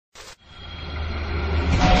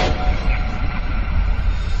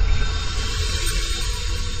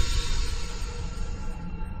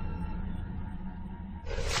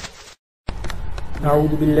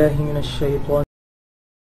أعوذ بالله من الشيطان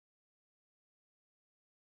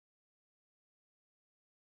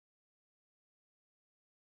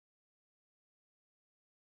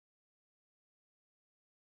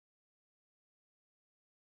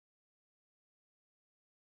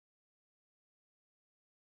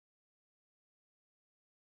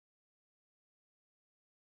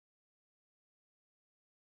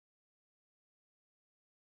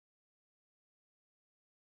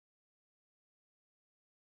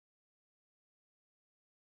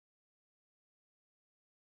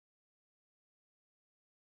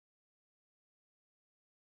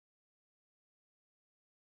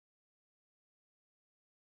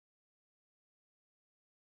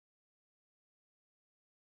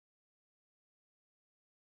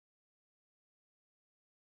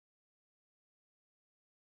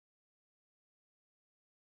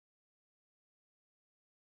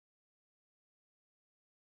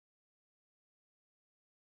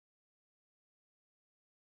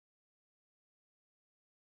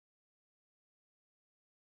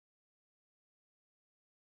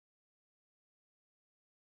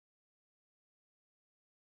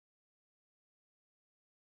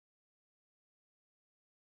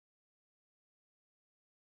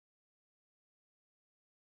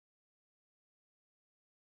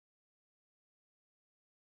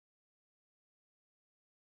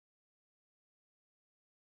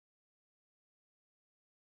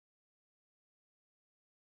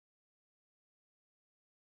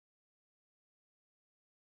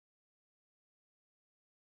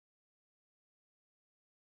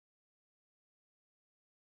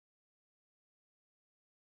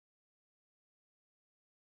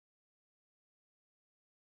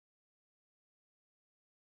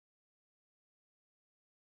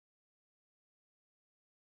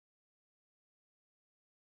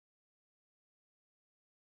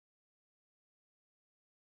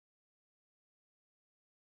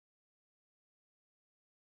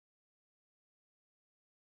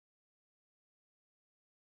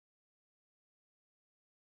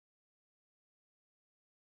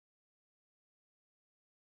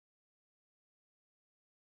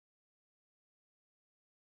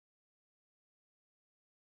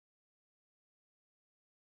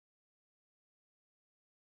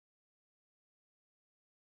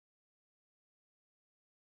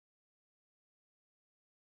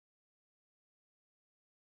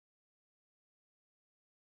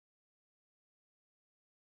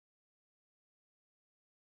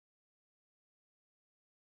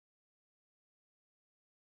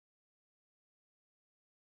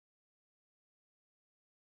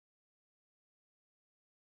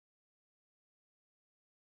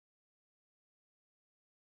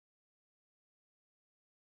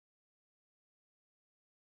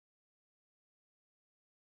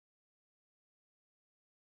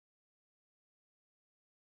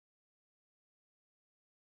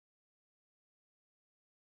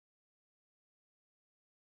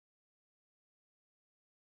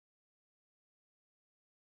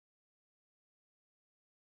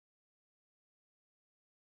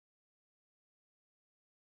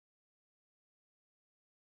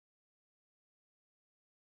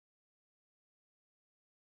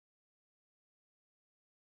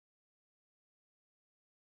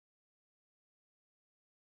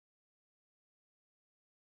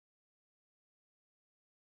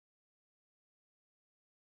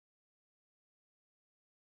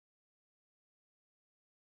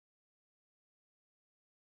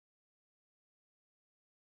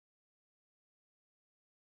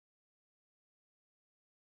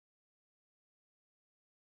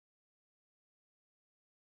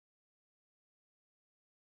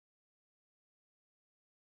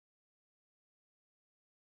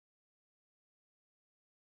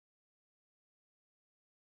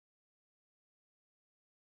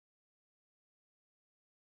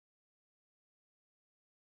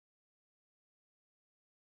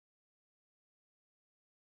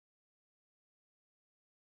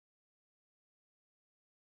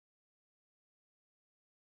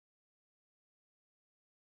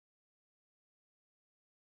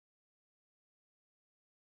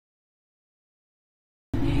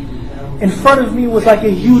in front of me was like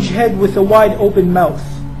a huge head with a wide open mouth.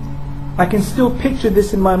 I can still picture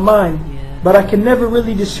this in my mind, but I can never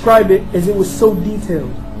really describe it as it was so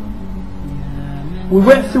detailed. We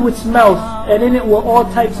went through its mouth, and in it were all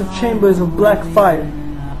types of chambers of black fire.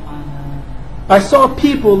 I saw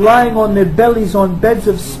people lying on their bellies on beds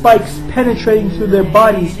of spikes penetrating through their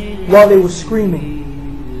bodies while they were screaming.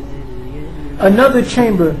 Another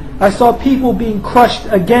chamber, I saw people being crushed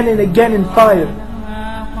again and again in fire.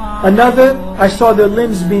 Another, I saw their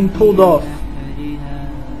limbs being pulled off.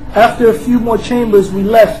 After a few more chambers we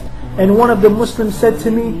left, and one of the Muslims said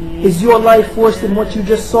to me, "Is your life worse than what you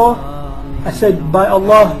just saw?" I said, "By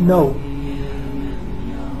Allah, no."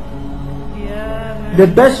 The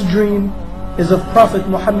best dream is of Prophet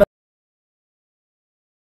Muhammad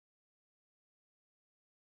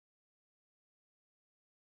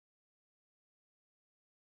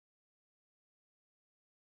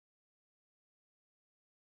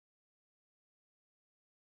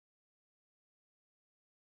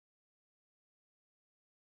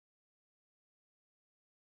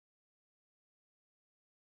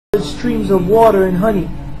streams of water and honey.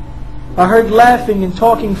 I heard laughing and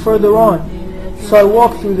talking further on, so I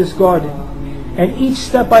walked through this garden. And each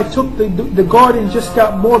step I took, the garden just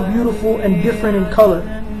got more beautiful and different in color.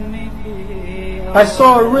 I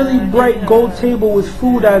saw a really bright gold table with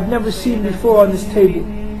food I've never seen before on this table.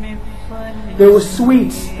 There were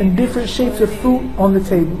sweets and different shapes of fruit on the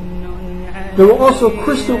table. There were also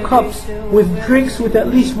crystal cups with drinks with at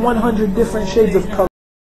least 100 different shades of color.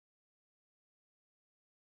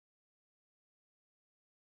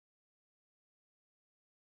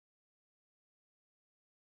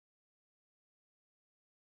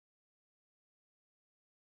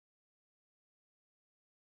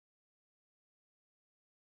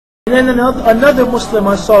 And then another Muslim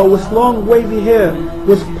I saw with long wavy hair,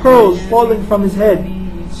 with pearls falling from his head.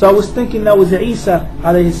 So I was thinking that was Isa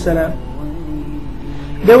alayhi salam.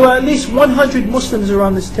 There were at least 100 Muslims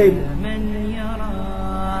around this table.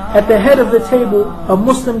 At the head of the table, a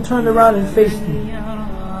Muslim turned around and faced me.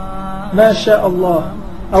 MashaAllah,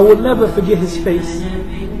 I will never forget his face.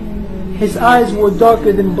 His eyes were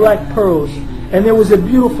darker than black pearls, and there was a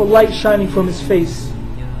beautiful light shining from his face.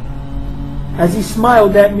 As he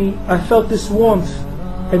smiled at me, I felt this warmth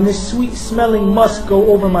and this sweet smelling musk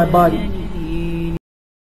go over my body.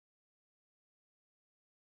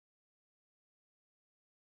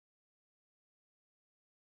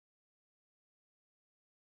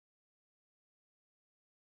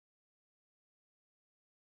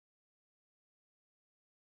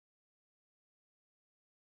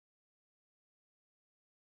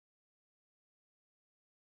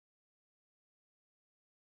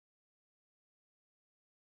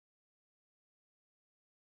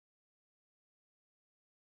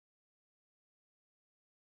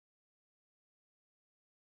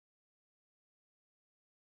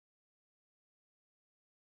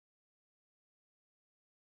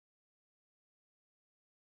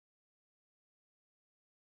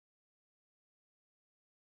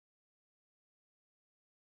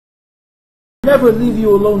 Never leave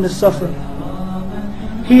you alone to suffer.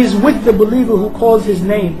 He is with the believer who calls his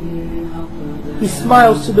name. He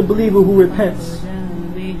smiles to the believer who repents.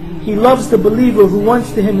 He loves the believer who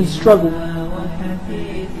runs to him in struggle.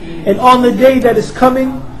 And on the day that is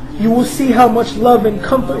coming, you will see how much love and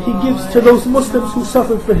comfort he gives to those Muslims who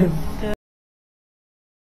suffered for him.